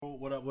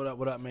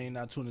what up, man?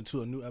 Now tuned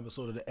into a new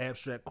episode of the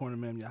Abstract Corner,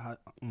 man.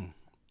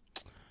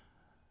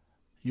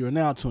 You are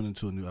now tuned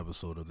into a new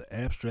episode of the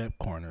Abstract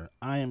Corner.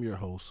 I am your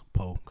host,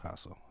 Poe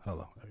Casso.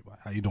 Hello, everybody.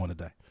 How you doing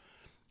today?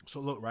 So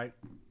look, right,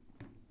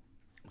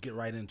 get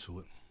right into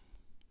it.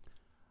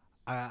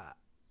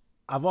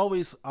 I've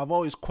always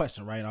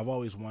questioned, right? I've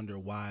always wondered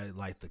why,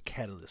 like, the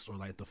catalyst or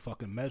like the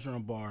fucking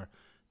measuring bar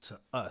to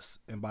us,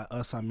 and by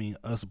us I mean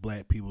us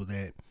black people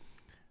that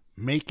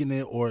making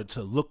it or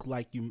to look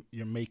like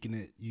you're making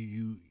it,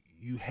 you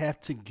have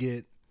to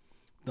get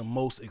the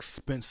most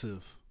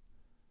expensive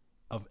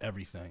of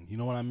everything. You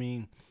know what I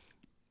mean?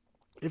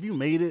 If you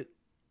made it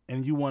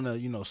and you want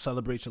to,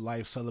 celebrate your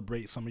life,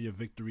 celebrate some of your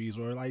victories,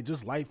 or like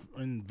just life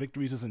and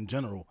victories just in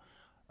general,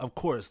 of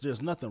course,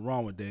 there's nothing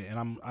wrong with that.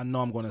 And I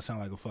know I'm going to sound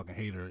like a fucking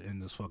hater in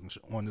this fucking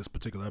on this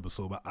particular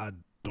episode, but I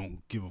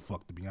don't give a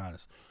fuck, to be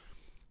honest.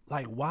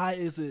 Like, why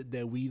is it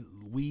that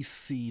we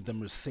see the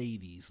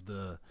Mercedes,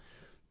 the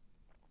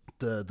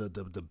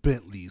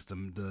Bentleys,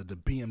 the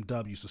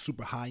BMWs, the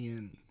super high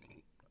end,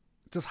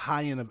 just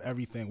high end of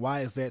everything?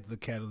 Why is that the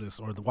catalyst,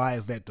 or why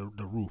is that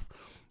the roof?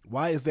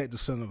 Why is that the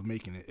center of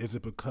making it? Is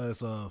it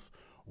because of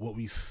what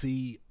we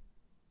see,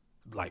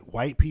 like,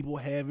 white people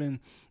having?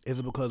 Is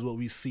it because what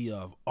we see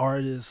of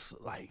artists,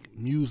 like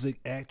music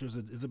actors?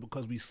 Is it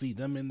because we see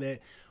them in that?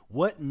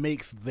 What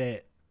makes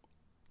that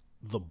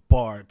the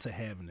bar to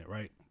having it,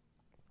 right?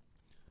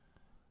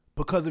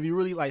 Because if you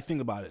really like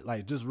think about it,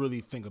 like just really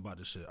think about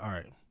this shit. All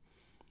right,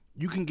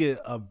 you can get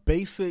a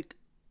basic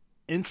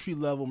entry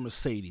level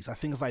Mercedes. I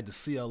think it's like the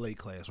CLA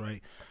class,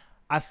 right?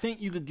 I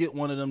think you could get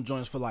one of them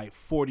joints for like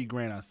 40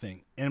 grand, I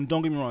think. And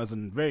don't get me wrong, it's a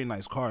very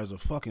nice car. It's a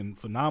fucking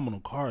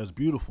phenomenal car. It's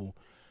beautiful.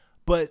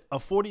 But a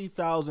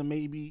 40,000,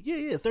 maybe,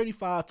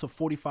 35 to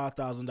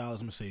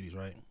 $45,000 Mercedes,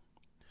 right?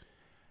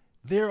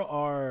 There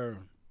are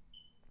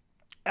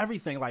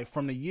everything, like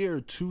from the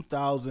year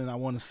 2000, I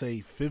want to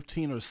say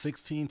 15 or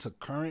 16 to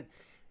current.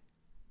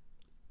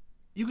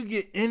 You could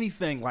get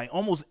anything, like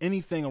almost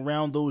anything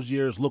around those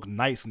years look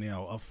nice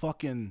now.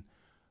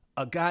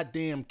 A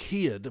goddamn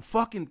Kia.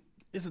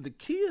 Is it the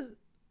Kia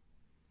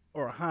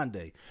or a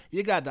Hyundai?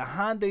 You got the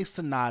Hyundai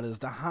Sonatas,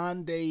 the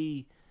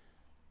Hyundai,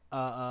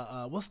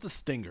 what's the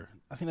Stinger?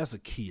 I think that's a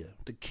Kia.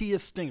 The Kia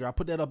Stinger. I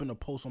put that up in a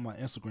post on my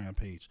Instagram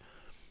page.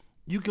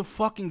 You can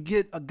fucking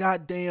get a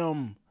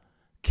goddamn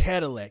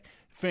Cadillac.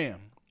 Fam,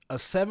 a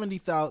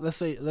 70,000, let's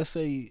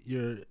say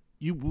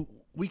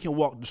we can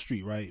walk the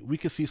street, right? We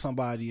can see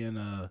somebody in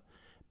a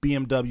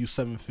BMW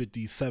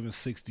 750,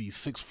 760,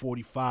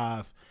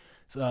 645,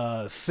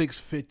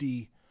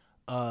 650.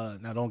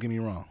 Now don't get me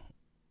wrong,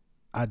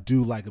 I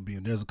do like a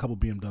BMW. There's a couple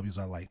BMWs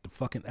I like. The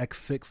fucking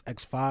X6,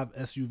 X5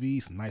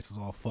 SUVs, nice as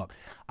all fuck.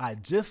 I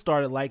just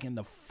started liking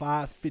the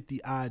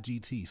 550i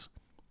GTs.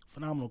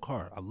 Phenomenal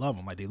car. I love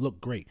them. Like, they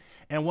look great.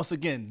 And once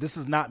again, this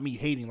is not me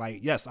hating. Like,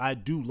 yes, I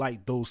do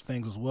like those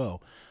things as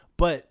well.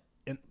 But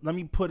let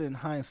me put it in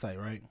hindsight,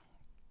 right?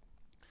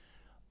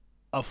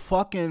 A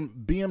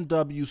fucking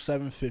BMW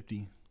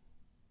 750,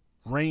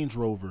 Range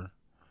Rover,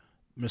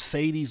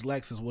 Mercedes,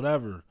 Lexus,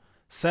 whatever,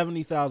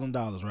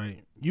 $70,000,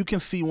 right? You can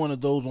see one of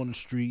those on the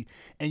street,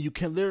 and you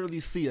can literally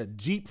see a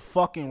Jeep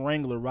fucking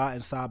Wrangler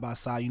riding side by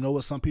side. You know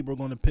what some people are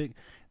going to pick?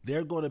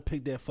 They're going to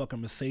pick that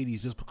fucking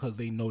Mercedes just because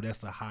they know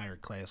that's a higher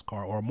class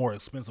car or a more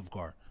expensive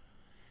car.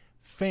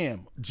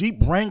 Fam, Jeep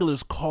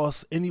Wranglers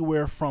cost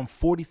anywhere from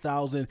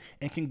 $40,000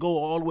 and can go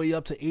all the way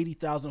up to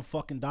 $80,000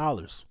 fucking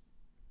dollars.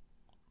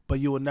 But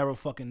you will never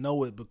fucking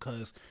know it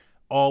because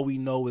all we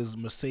know is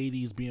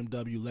Mercedes,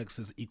 BMW,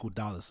 Lexus equal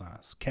dollar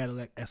signs.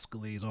 Cadillac,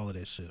 Escalades, all of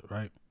that shit,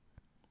 right?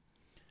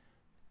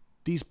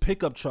 These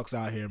pickup trucks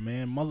out here,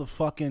 man,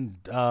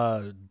 motherfucking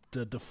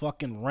the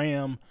fucking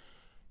Ram,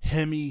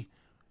 Hemi,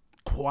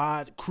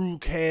 quad, crew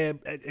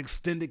cab,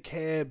 extended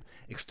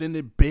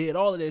bed,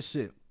 all of that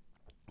shit.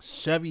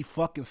 Chevy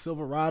fucking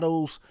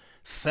Silverados,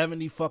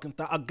 70 fucking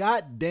a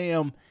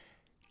goddamn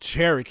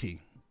Cherokee.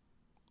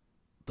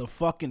 The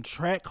fucking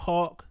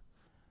Trackhawk,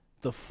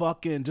 the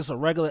fucking just a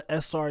regular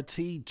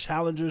SRT,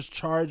 Challengers,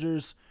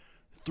 Chargers,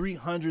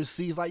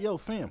 300Cs. Like, yo,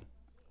 fam,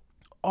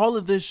 all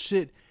of this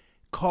shit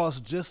costs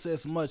just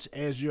as much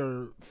as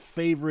your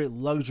favorite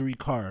luxury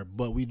car,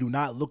 but we do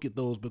not look at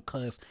those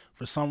because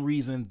for some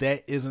reason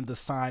that isn't the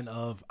sign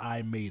of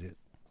I made it.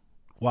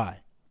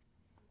 Why?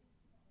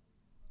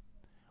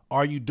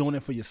 Are you doing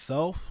it for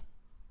yourself?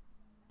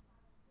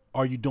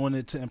 Are you doing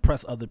it to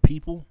impress other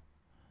people?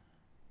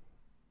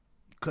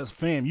 Because,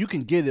 fam, you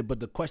can get it, but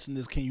the question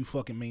is, can you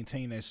fucking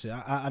maintain that shit?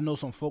 I know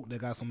some folk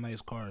that got some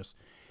nice cars.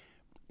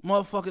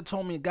 Motherfucker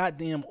told me a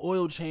goddamn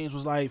oil change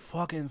was like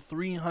fucking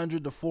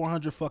 $300 to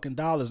 $400 fucking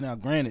dollars. Now,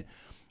 granted,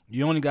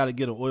 you only got to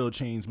get an oil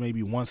change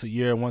maybe once a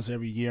year, once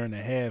every year and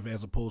a half,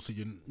 as opposed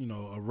to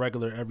a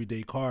regular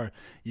everyday car.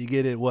 You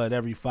get it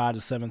every 5,000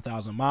 to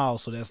 7,000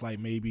 miles, so that's like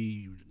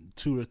maybe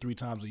 2 or 3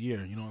 times a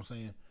year. You know what I'm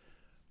saying?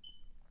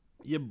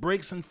 Your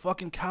brakes and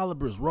fucking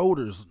calipers,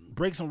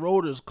 brakes and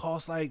rotors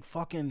cost like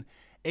fucking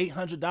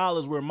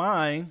 $800, where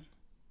mine,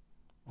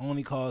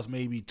 Only costs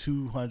maybe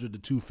 200 to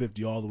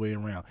 250 all the way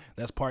around.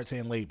 That's parts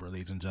and labor,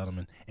 ladies and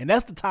gentlemen. And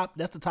that's the top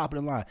of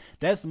the line.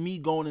 That's me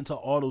going into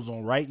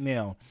AutoZone right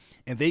now,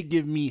 and they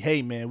give me,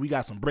 hey man, we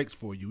got some brakes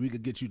for you. We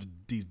could get you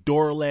these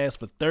Duralast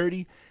for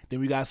 30, then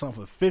we got some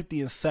for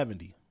 50 and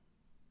 70.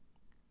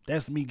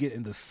 That's me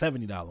getting the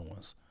 $70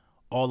 ones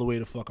all the way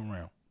to fucking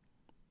around,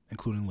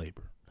 including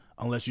labor.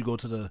 Unless you go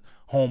to the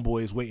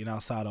homeboys waiting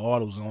outside of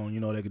AutoZone, you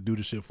know, they could do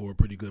the shit for a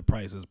pretty good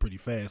price. It's pretty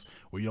fast,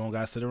 where you don't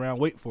got to sit around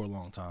wait for a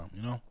long time,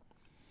 you know?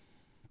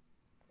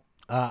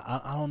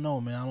 I don't know,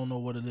 man. I don't know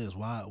what it is.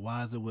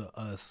 Why is it with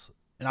us?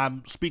 And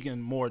I'm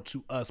speaking more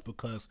to us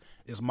because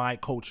it's my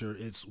culture.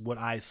 It's what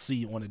I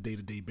see on a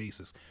day-to-day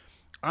basis.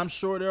 I'm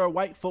sure there are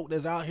white folk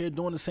that's out here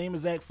doing the same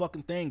exact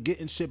fucking thing,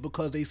 getting shit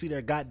because they see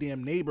their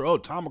goddamn neighbor. Oh,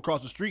 Tom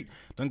across the street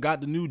done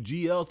got the new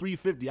GL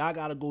 350. I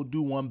gotta go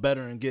do one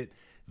better and get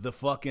the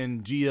fucking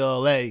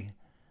GLA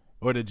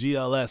or the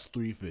GLS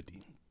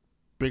 350.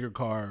 Bigger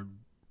car,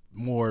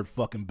 more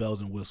fucking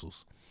bells and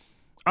whistles.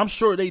 I'm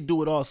sure they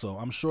do it also.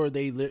 I'm sure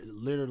they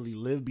literally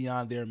live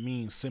beyond their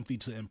means simply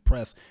to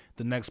impress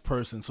the next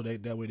person so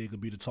that way they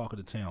could be the talk of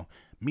the town.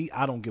 Me,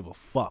 I don't give a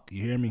fuck.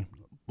 You hear me?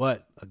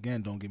 But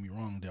again, don't get me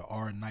wrong. There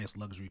are nice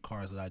luxury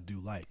cars that I do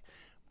like.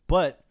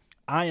 But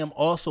I am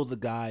also the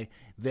guy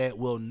that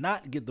will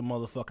not get the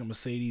motherfucking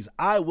Mercedes.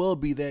 I will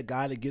be that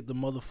guy to get the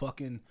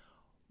motherfucking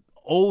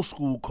old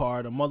school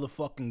car, the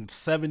motherfucking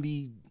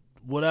 70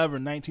 whatever,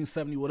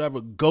 1970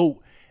 whatever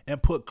GOAT,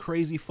 and put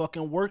crazy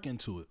fucking work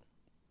into it.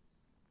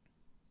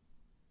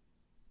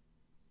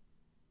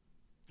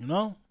 You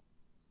know?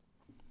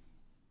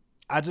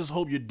 I just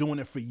hope you're doing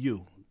it for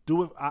you.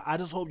 Do it. I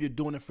just hope you're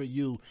doing it for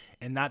you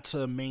and not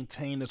to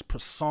maintain this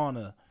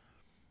persona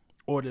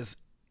or this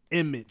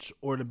image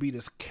or to be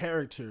this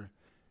character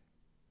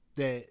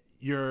that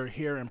you're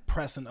here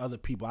impressing other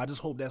people. I just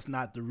hope that's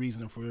not the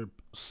reason for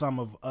some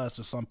of us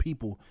or some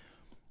people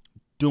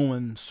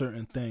doing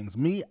certain things.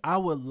 Me, I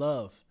would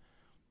love,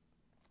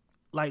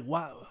 like,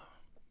 why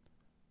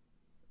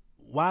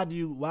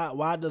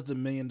does the $1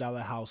 million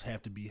house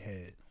have to be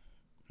had?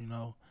 You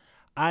know,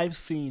 I've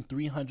seen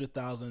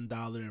 $300,000 and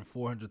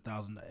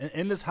 $400,000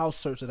 in this house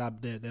search that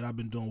I've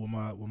been doing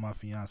with my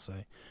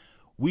fiance.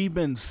 We've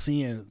been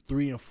seeing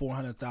 $300,000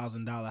 and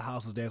 $400,000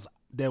 houses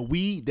that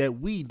we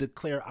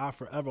declare our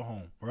forever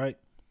home, right?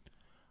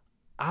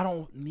 I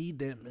don't need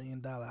that $1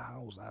 million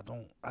house.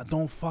 I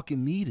don't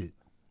fucking need it.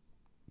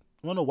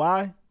 You wanna know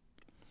why?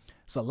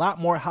 It's a lot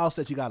more house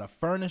that you gotta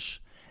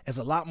furnish. It's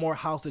a lot more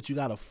house that you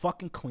gotta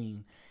fucking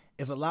clean.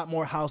 It's a lot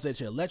more house that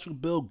your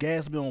electric bill,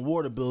 gas bill, and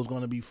water bill is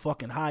going to be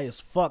fucking high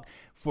as fuck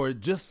for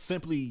just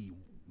simply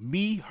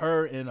me,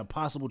 her, and a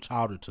possible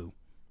child or two,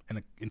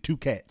 and 2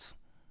 cats.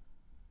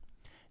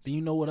 Then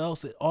you know what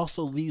else? It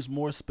also leaves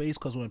more space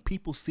because when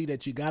people see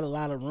that you got a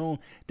lot of room,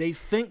 they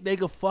think they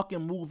could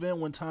fucking move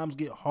in when times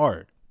get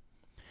hard.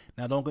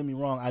 Now, don't get me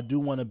wrong. I do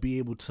want to be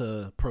able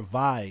to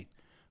provide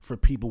for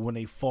people when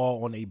they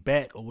fall on their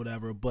back or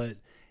whatever, but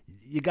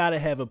you gotta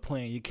have a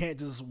plan. You can't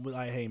just be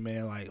like, hey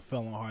man, like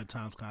fell on hard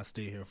times, can I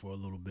stay here for a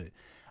little bit?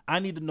 I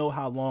need to know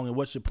how long and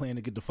what's your plan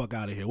to get the fuck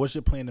out of here. What's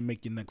your plan to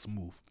make your next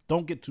move?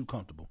 Don't get too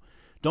comfortable.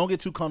 Don't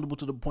get too comfortable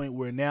to the point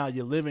where now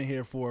you're living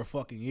here for a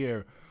fucking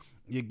year.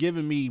 You're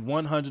giving me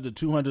 $100 to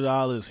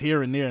 $200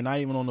 here and there, not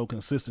even on no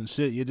consistent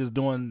shit. You're just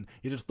throwing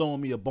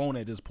me a bone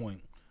at this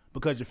point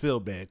because you feel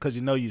bad, because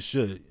you know you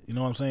should. You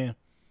know what I'm saying?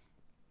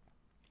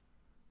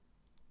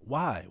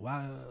 Why?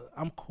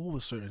 I'm cool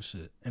with certain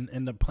shit,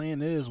 and the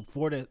plan is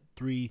for that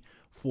 3,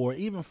 4,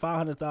 even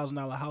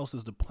 $500,000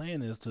 houses. The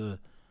plan is to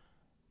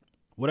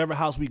whatever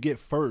house we get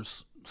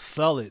first,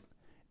 sell it,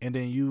 and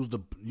then use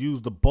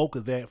the bulk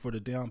of that for the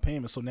down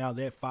payment. So now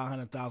that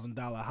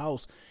 $500,000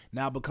 house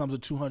now becomes a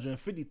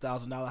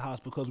 $250,000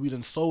 house because we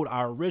done sold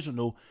our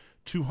original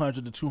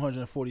 $200,000 to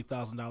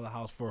 $240,000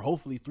 house for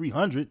hopefully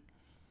 $300,000.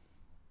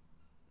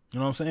 You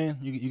know what I'm saying?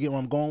 You get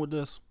where I'm going with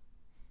this?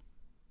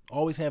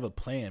 Always have a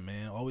plan,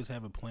 man. Always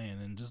have a plan.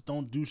 And just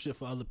don't do shit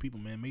for other people,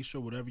 man. Make sure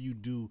whatever you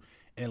do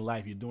in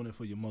life, you're doing it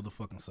for your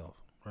motherfucking self.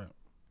 Right?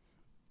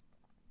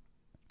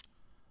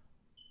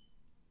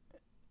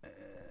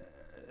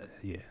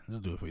 Yeah,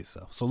 just do it for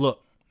yourself. So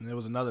look, there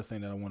was another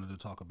thing that I wanted to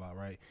talk about,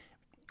 right?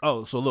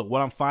 Oh, so look,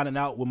 what I'm finding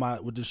out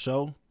with this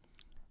show,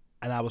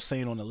 and I was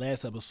saying on the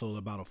last episode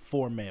about a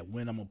format,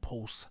 when I'm going to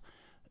post,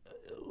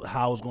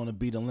 how it's going to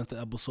be, the length of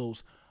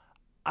episodes.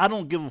 I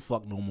don't give a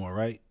fuck no more,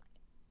 right?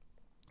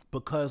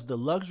 Because the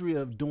luxury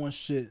of doing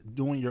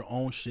your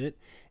own shit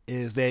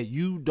is that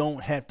you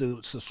don't have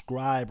to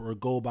subscribe or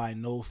go by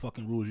no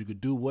fucking rules. You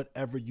could do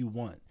whatever you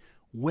want,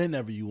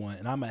 whenever you want.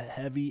 And I'm a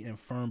heavy and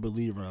firm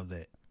believer of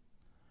that.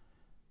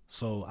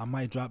 So I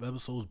might drop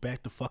episodes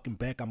back to fucking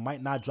back. I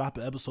might not drop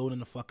an episode in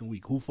the fucking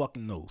week. Who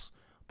fucking knows?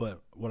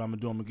 But what I'm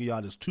gonna do, I'm gonna give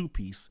y'all this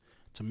 2-piece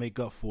to make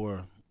up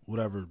for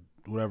whatever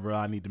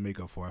I need to make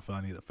up for. I feel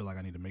like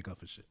I need to make up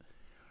for shit.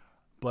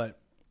 But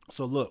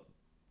so look.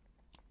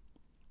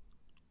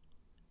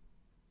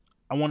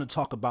 I want to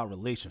talk about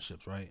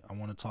relationships, right? I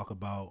want to talk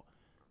about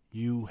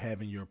you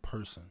having your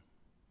person.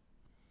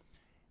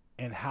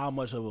 and how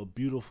much of a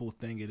beautiful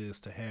thing it is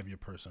to have your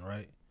person,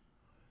 right?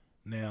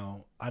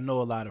 Now, I know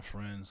a lot of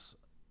friends,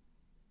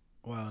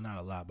 well, not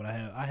a lot, but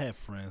I have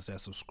friends that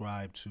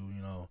subscribe to,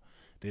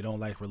 they don't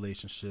like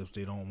relationships.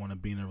 They don't want to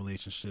be in a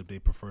relationship. They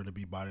prefer to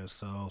be by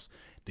themselves.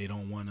 They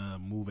don't want to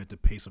move at the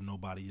pace of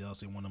nobody else.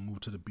 They want to move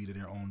to the beat of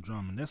their own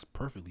drum, and that's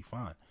perfectly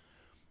fine.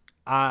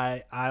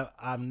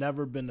 I've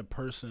never been the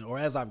person, or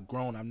as I've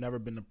grown, I've never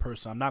been the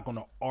person. I'm not going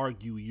to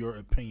argue your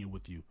opinion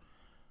with you.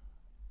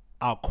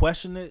 I'll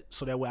question it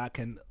so that way I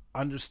can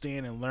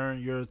understand and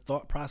learn your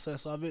thought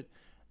process of it.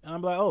 And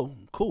I'm like, oh,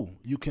 cool.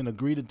 You can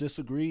agree to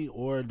disagree,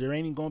 or there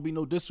ain't gonna be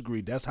no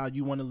disagree. That's how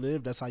you want to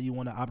live. That's how you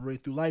want to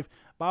operate through life.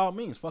 By all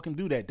means, fucking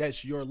do that.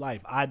 That's your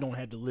life. I don't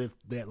have to live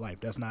that life.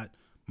 That's not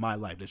my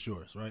life. That's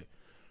yours, right?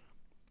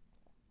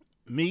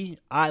 Me,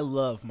 I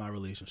love my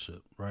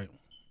relationship, right?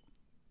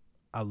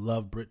 I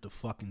love Brit to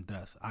fucking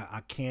death.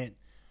 I can't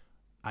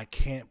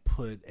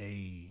put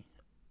a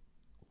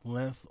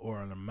length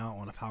or an amount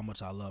on of how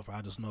much I love her.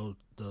 I just know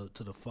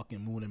to the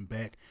fucking moon and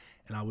back,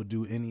 and I would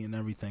do any and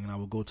everything, and I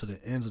would go to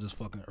the ends of this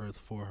fucking earth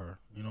for her.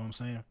 You know what I'm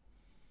saying?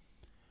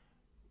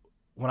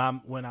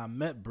 When I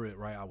met Brit,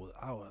 right, I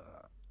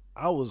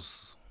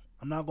was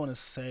I'm not gonna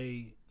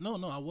say no,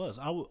 I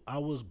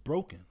was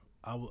broken.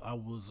 I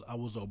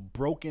was a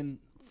broken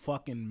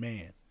fucking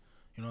man.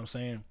 You know what I'm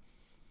saying?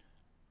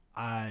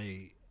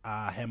 I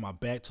had my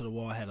back to the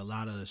wall. I had a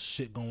lot of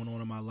shit going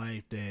on in my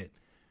life that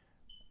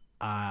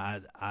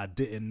I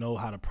didn't know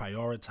how to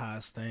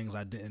prioritize things.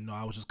 I didn't know.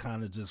 I was just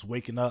kind of just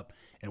waking up,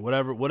 and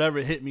whatever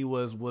hit me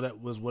was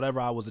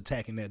whatever I was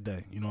attacking that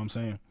day. You know what I'm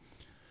saying?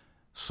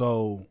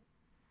 So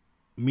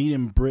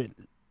meeting Brit,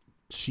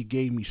 she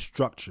gave me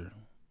structure.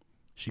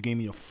 She gave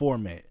me a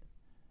format,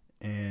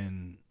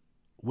 and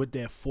with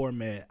that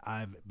format,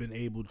 I've been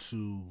able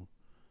to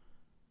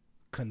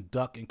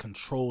conduct and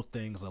control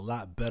things a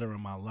lot better in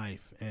my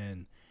life.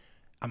 And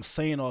I'm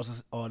saying all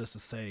this to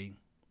say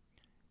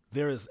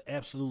there is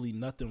absolutely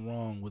nothing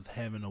wrong with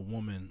having a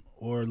woman,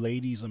 or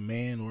ladies, a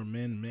man, or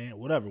men, man,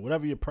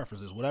 whatever your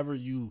preference is, whatever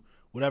your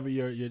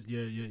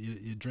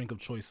drink of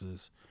choice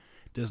is.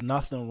 There's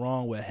nothing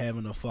wrong with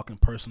having a fucking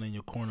person in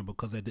your corner,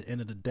 because at the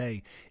end of the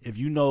day, if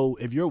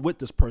you're with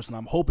this person,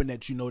 I'm hoping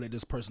that you know that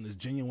this person is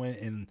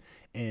genuine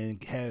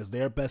and has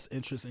their best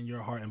interest in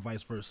your heart, and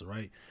vice versa,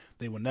 right?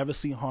 They will never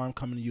see harm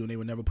coming to you, and they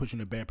will never put you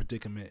in a bad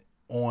predicament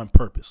on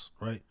purpose,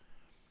 right?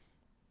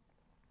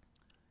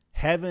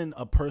 Having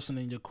a person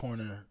in your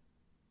corner,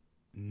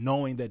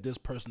 knowing that this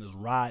person is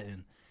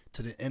riding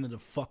to the end of the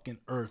fucking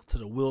earth, to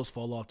the wheels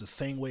fall off, the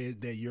same way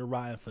that you're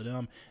riding for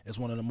them, is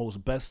one of the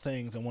most best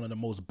things and one of the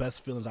most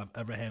best feelings I've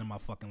ever had in my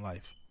fucking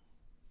life,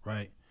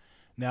 right?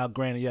 Now,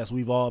 granted, yes,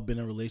 we've all been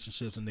in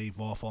relationships and they've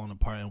all fallen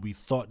apart, and we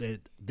thought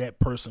that that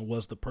person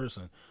was the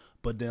person,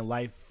 but then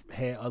life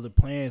had other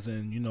plans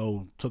and,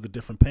 took a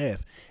different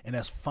path. And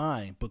that's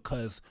fine,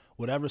 because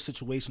whatever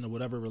situation or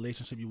whatever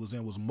relationship you was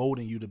in was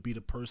molding you to be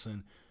the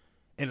person.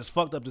 And it's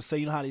fucked up to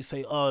say, how they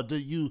say,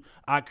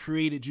 I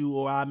created you,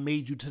 or I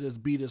made you to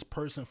be this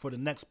person for the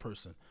next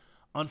person.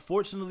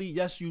 Unfortunately,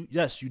 yes, you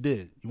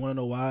did. You want to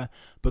know why?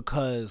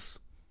 Because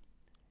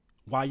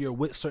while you're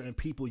with certain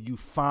people, you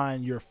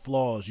find your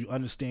flaws, you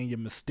understand your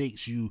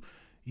mistakes, you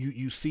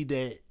see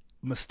that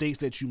mistakes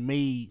that you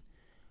made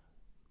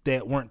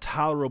that weren't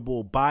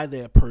tolerable by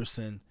that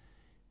person.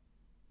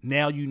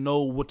 Now you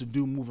know what to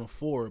do moving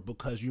forward,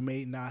 because you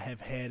may not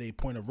have had a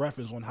point of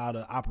reference on how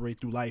to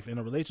operate through life in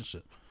a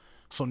relationship.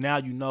 So now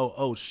you know,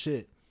 oh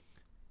shit,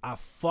 I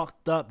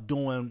fucked up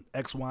doing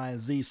X, Y,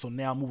 and Z. So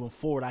now moving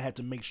forward, I have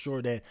to make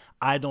sure that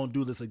I don't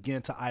do this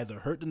again, to either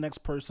hurt the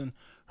next person,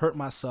 hurt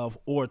myself,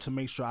 or to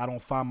make sure I don't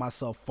find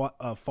myself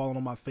falling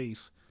on my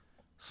face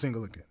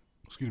single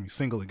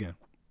again.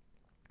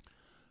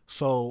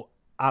 So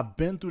I've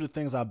been through the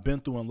things I've been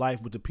through in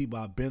life with the people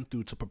I've been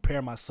through to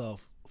prepare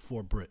myself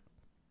for Brit.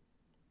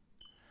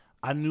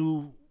 I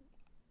knew,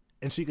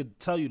 and she could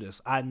tell you this,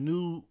 I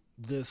knew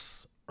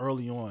this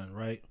early on,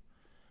 right?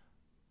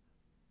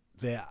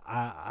 That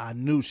I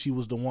knew she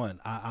was the one.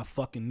 I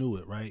fucking knew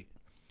it, right?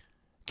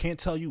 Can't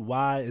tell you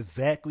why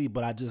exactly,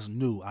 but I just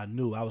knew. I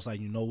knew. I was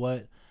like, you know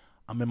what?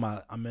 I'm in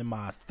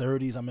my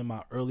 30s. I'm in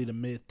my early to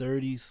mid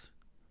 30s.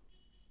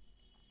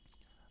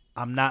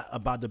 I'm not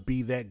about to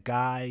be that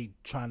guy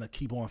trying to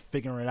keep on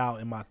figuring it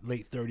out in my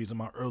late 30s and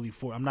my early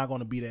 40s. I'm not going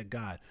to be that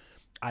guy.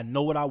 I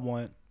know what I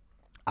want.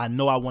 I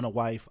know I want a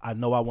wife. I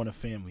know I want a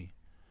family.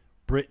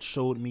 Brit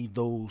showed me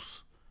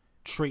those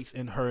traits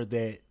in her,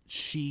 that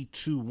she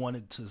too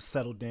wanted to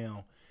settle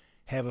down,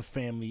 have a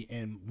family,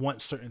 and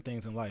want certain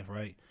things in life,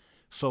 right?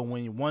 So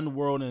when one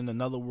world and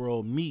another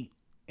world meet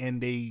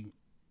and they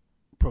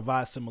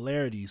provide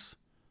similarities,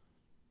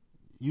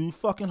 you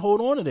fucking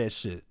hold on to that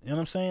shit. You know what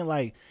I'm saying?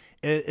 Like,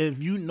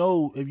 if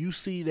you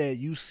see that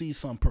you see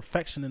some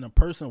perfection in a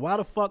person, why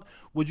the fuck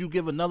would you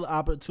give another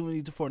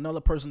opportunity for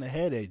another person to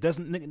have that? That's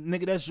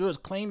nigga, that's yours.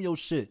 Claim your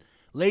shit.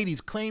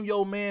 Ladies, claim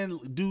your man.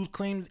 Dudes,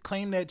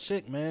 claim that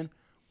chick, man.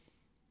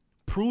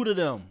 Prove to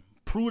them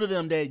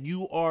that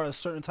you are a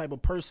certain type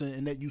of person,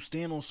 and that you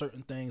stand on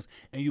certain things,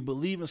 and you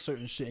believe in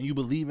certain shit, and you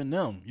believe in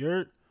them.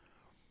 You're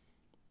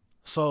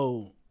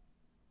So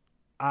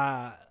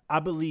I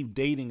believe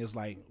dating is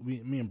like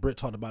me and Britt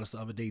talked about this the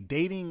other day.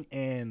 Dating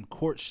and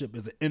courtship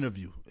is an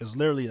interview. It's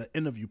literally an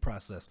interview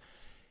process.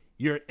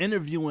 You're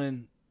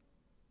interviewing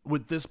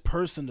with this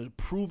person to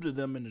prove to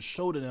them and to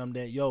show to them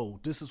that, yo,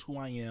 this is who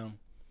I am.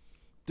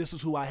 This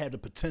is who I have the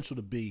potential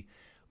to be.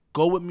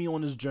 Go with me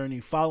on this journey.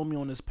 Follow me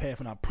on this path,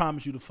 and I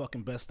promise you the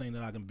fucking best thing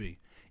that I can be.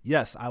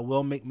 Yes, I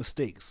will make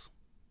mistakes.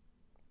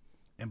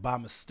 And by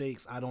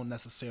mistakes, I don't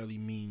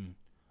mean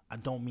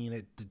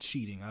it the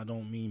cheating. I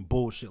don't mean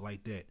bullshit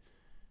like that.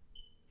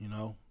 You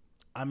know?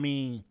 I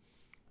mean,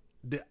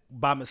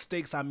 by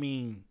mistakes, I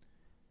mean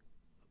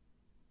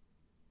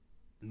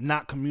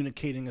not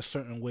communicating in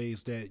certain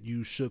ways that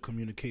you should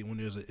communicate when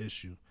there's an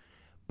issue,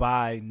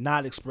 by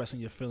not expressing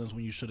your feelings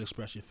when you should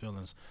express your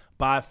feelings,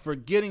 by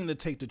forgetting to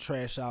take the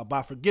trash out,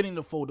 by forgetting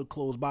to fold the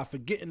clothes, by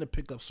forgetting to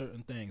pick up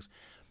certain things,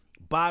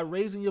 by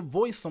raising your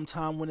voice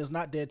sometime when it's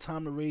not that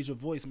time to raise your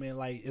voice, man.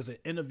 Like, it's an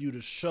interview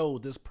to show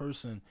this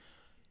person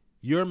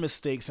your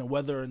mistakes and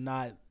whether or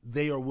not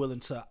they are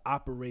willing to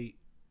operate,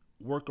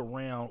 work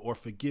around, or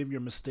forgive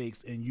your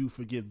mistakes and you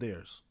forgive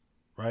theirs,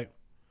 right?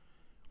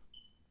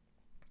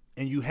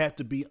 And you have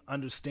to be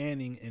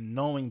understanding and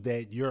knowing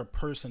that your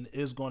person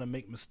is going to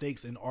make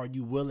mistakes, and are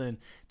you willing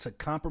to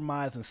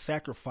compromise and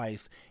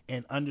sacrifice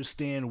and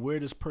understand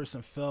where this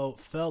person fell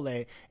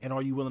at, and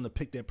are you willing to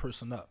pick that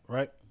person up,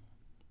 right?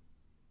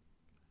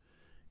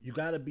 You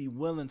got to be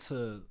willing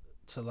to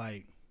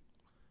like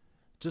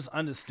just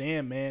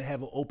understand, man,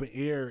 have an open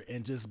ear,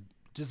 and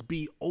just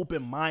be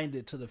open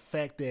minded to the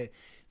fact that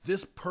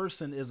this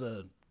person is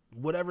a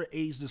whatever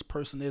age this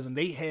person is, and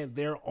they have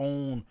their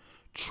own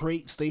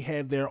traits, they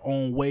have their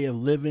own way of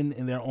living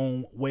and their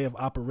own way of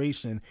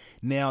operation.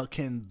 Now,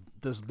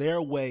 does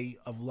their way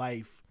of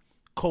life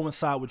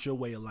coincide with your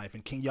way of life,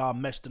 and can y'all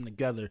mesh them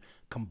together,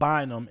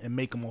 combine them, and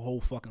make them a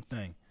whole fucking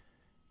thing?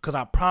 Because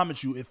I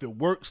promise you, if it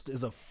works,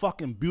 it's a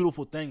fucking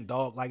beautiful thing,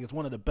 dog. Like, it's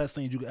one of the best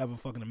things you could ever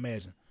fucking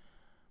imagine.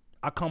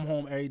 I come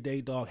home every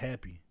day, dog,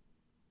 happy.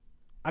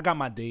 I got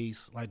my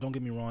days, like, don't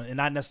get me wrong, and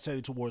not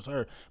necessarily towards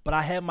her, but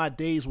I have my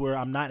days where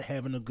I'm not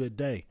having a good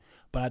day.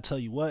 But I tell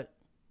you what,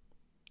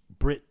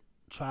 Britt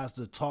tries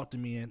to talk to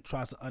me and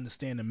tries to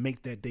understand and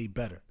make that day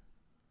better.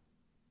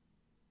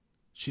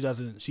 She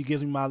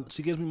gives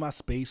me my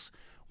space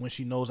when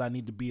she knows I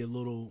need to be a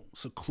little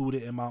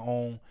secluded in my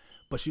own.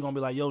 But she gonna be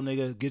like, yo,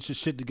 nigga, get your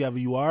shit together.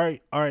 You all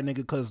right? All right, nigga,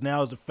 because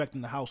now it's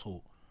affecting the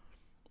household.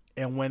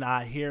 And when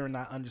I hear and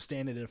I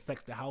understand that it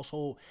affects the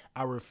household,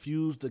 I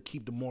refuse to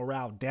keep the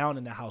morale down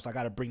in the house. I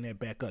got to bring that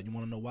back up. You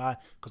want to know why?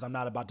 Because I'm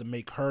not about to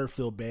make her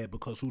feel bad,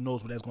 because who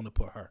knows where that's going to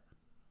put her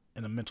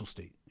in a mental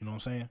state. You know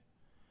what I'm saying?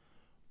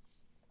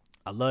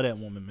 I love that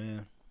woman,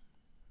 man.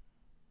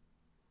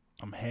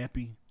 I'm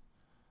happy.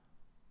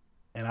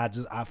 And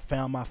I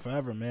found my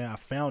forever, man. I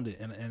found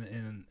it.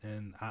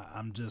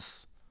 I'm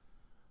just,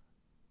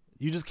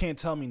 you just can't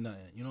tell me nothing.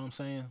 You know what I'm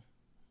saying?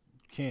 You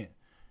can't.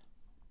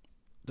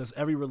 Does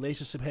every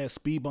relationship have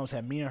speed bumps?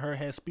 Have me and her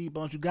had speed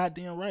bumps? You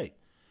goddamn right.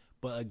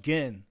 But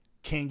again,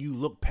 can you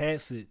look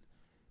past it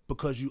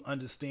because you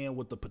understand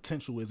what the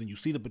potential is and you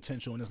see the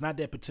potential? And it's not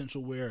that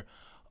potential where,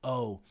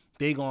 oh,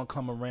 they gonna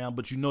come around,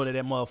 but you know that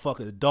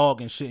motherfucker is a dog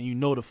and shit, and you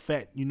know the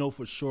fact, you know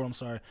for sure,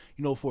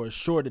 you know for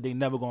sure that they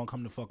never gonna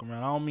come to fuck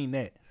around. I don't mean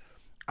that.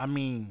 I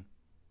mean,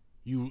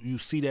 you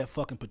see that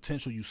fucking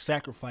potential, you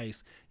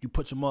sacrifice, you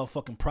put your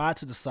motherfucking pride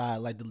to the side,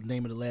 like the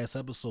name of the last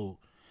episode.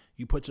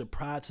 You put your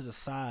pride to the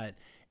side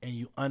and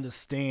you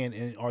understand,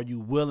 and are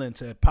you willing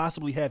to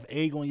possibly have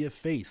egg on your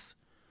face,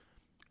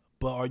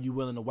 but are you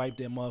willing to wipe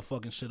that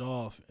motherfucking shit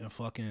off and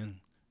fucking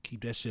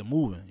keep that shit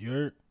moving? You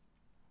heard?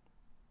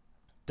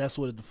 That's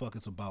what the fuck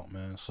it's about,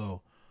 man.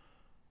 So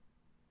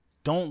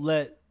don't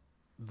let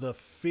the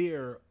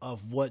fear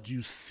of what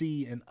you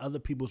see in other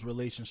people's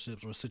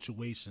relationships or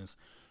situations,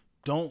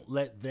 don't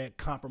let that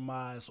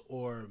compromise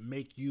or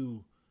make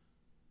you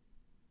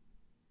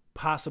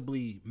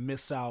possibly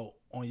miss out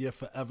on your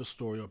forever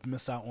story or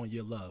miss out on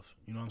your love.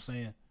 You know what I'm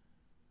saying?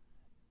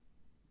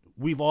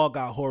 We've all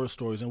got horror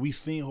stories, and we've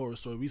seen horror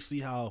stories. We see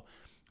how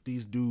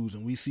these dudes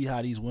and we see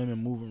how these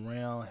women move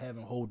around,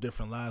 having whole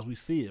different lives. We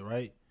see it,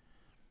 right?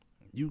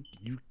 You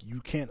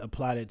can't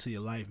apply that to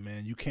your life,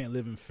 man. You can't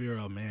live in fear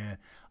of, man,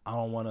 I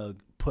don't want to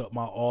put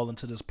my all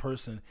into this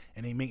person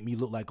and they make me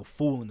look like a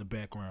fool in the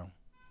background.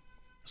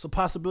 It's a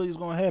possibility it's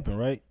going to happen,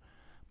 right?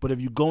 But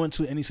if you go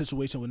into any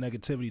situation with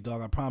negativity,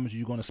 dog, I promise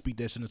you're going to speak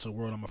that shit into the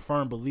world. I'm a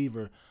firm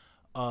believer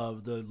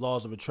of the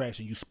laws of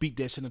attraction. You speak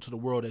that shit into the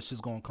world, that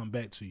shit's going to come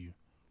back to you.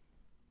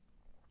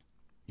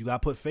 You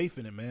got to put faith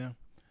in it, man.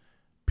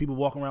 People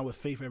walk around with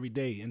faith every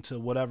day into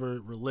whatever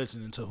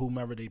religion, into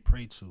whomever they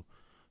pray to.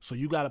 So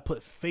you got to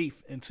put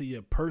faith into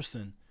your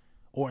person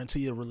or into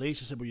your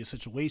relationship or your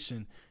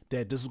situation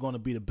that this is going to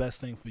be the best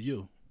thing for you. You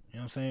know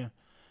what I'm saying?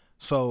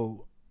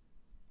 So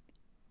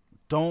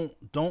don't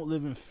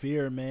live in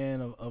fear,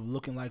 man, of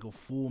looking like a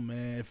fool,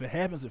 man. If it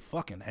happens, it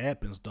fucking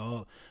happens,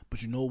 dog.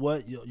 But you know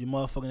what? Your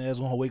motherfucking ass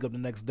gonna wake up the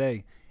next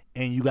day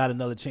and you got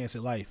another chance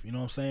at life. You know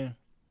what I'm saying?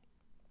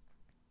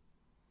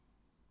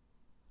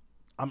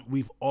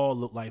 We've all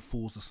looked like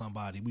fools to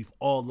somebody. We've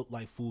all looked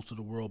like fools to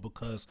the world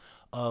because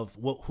of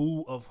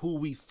who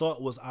we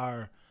thought was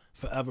our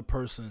forever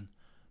person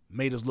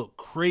made us look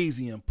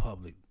crazy in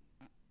public,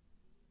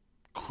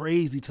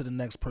 crazy to the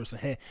next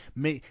person.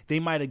 They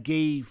might have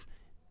gave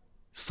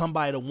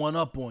somebody to one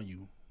up on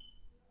you.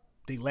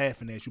 They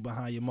laughing at you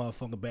behind your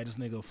motherfucking back. This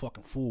nigga a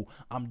fucking fool.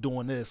 I'm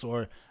doing this,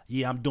 or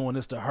yeah, I'm doing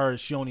this to her.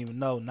 She don't even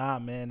know. Nah,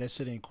 man, that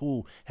shit ain't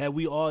cool. Have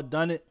we all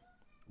done it?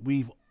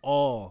 We've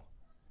all,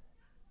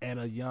 at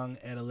a young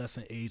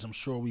adolescent age, I'm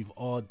sure we've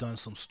all done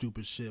some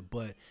stupid shit.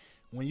 But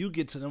when you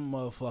get to them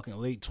motherfucking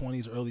late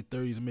 20s, early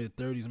 30s, mid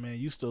 30s, man,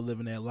 you still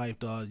living that life,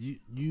 dog.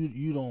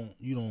 You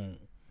don't.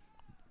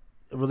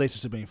 A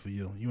relationship ain't for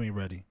you. You ain't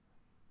ready.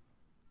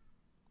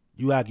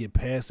 You gotta get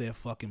past that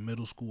fucking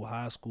middle school,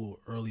 high school,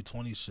 early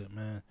 20s shit,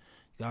 man.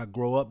 You gotta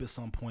grow up at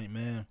some point,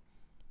 man.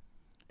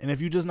 And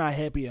if you're just not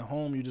happy at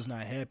home, you're just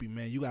not happy,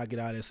 man. You gotta get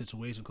out of that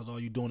situation because all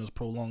you're doing is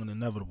prolonging the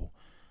inevitable.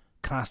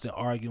 Constant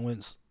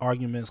arguments,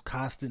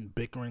 constant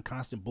bickering,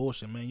 constant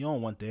bullshit, man. You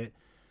don't want that.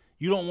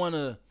 You don't want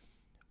to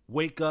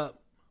wake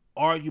up,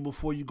 argue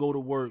before you go to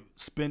work,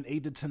 spend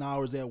 8 to 10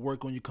 hours at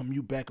work on your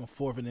commute back and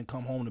forth, and then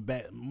come home to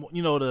bad.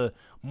 The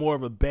more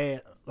of a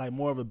bad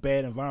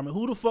environment.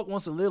 Who the fuck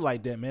wants to live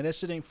like that, man? That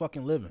shit ain't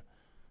fucking living.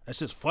 That's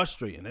just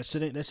frustrating. That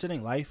shit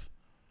ain't life.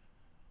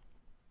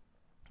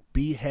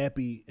 Be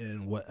happy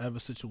in whatever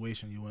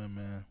situation you in,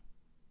 man.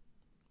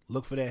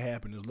 Look for that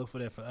happiness. Look for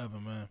that forever,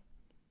 man.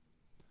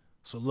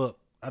 So look,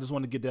 I just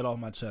want to get that off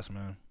my chest,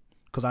 man.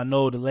 Because I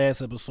know the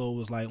last episode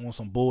was like on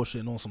some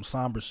bullshit and on some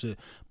somber shit.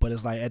 But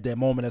it's like at that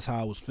moment, that's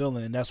how I was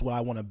feeling. And that's what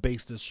I want to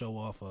base this show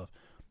off of.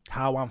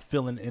 How I'm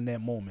feeling in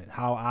that moment.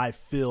 How I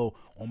feel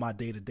on my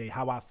day to day.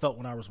 How I felt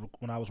when I was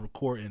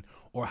recording.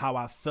 Or how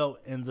I felt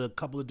in the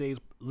couple of days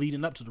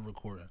leading up to the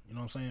recording. You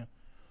know what I'm saying?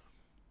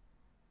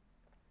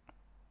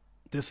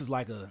 This is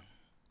like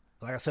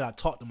I said, I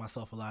talk to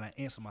myself a lot. I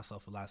answer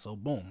myself a lot. So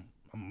boom,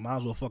 I might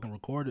as well fucking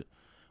record it.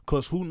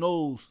 Because who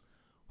knows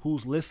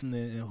who's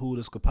listening and who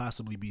this could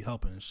possibly be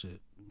helping and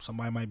shit.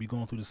 Somebody might be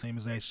going through the same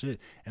exact shit,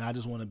 and I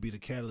just want to be the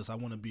catalyst. I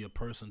want to be a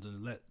person to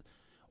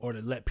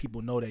let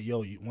people know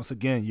that, once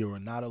again, you're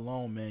not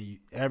alone, man.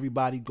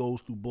 Everybody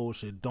goes through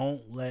bullshit.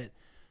 Don't let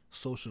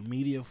social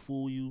media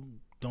fool you.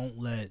 Don't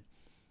let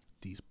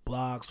these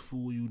blogs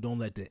fool you. Don't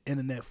let the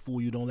internet fool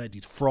you. Don't let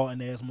these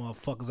frauding ass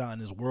motherfuckers out in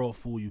this world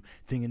fool you,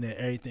 thinking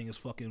that everything is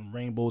fucking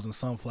rainbows and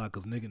sunflower,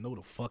 because nigga, no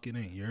the fuck it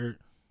ain't. You heard?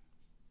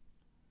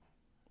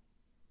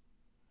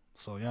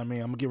 So, yeah, I mean,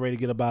 I'm going to get ready to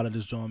get up out of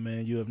this joint,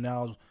 man. You have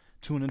now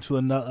tuned into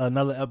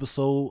another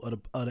episode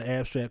of the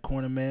Abstract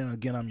Corner, man.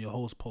 Again, I'm your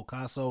host,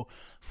 Picasso.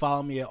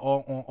 Follow me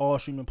on all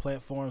streaming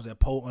platforms at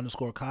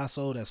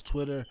Po_Casso. That's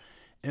Twitter,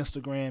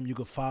 Instagram. You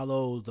can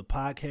follow the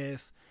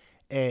podcast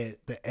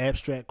at the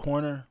Abstract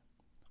Corner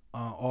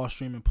on all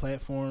streaming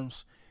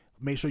platforms.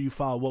 Make sure you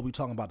follow what we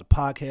talking about, the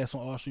podcast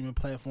on all streaming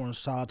platforms.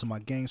 Shout out to my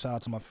gang. Shout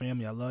out to my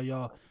family. I love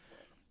y'all.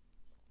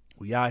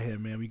 We out here,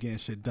 man. We getting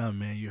shit done,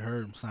 man. You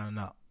heard? I'm signing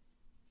out.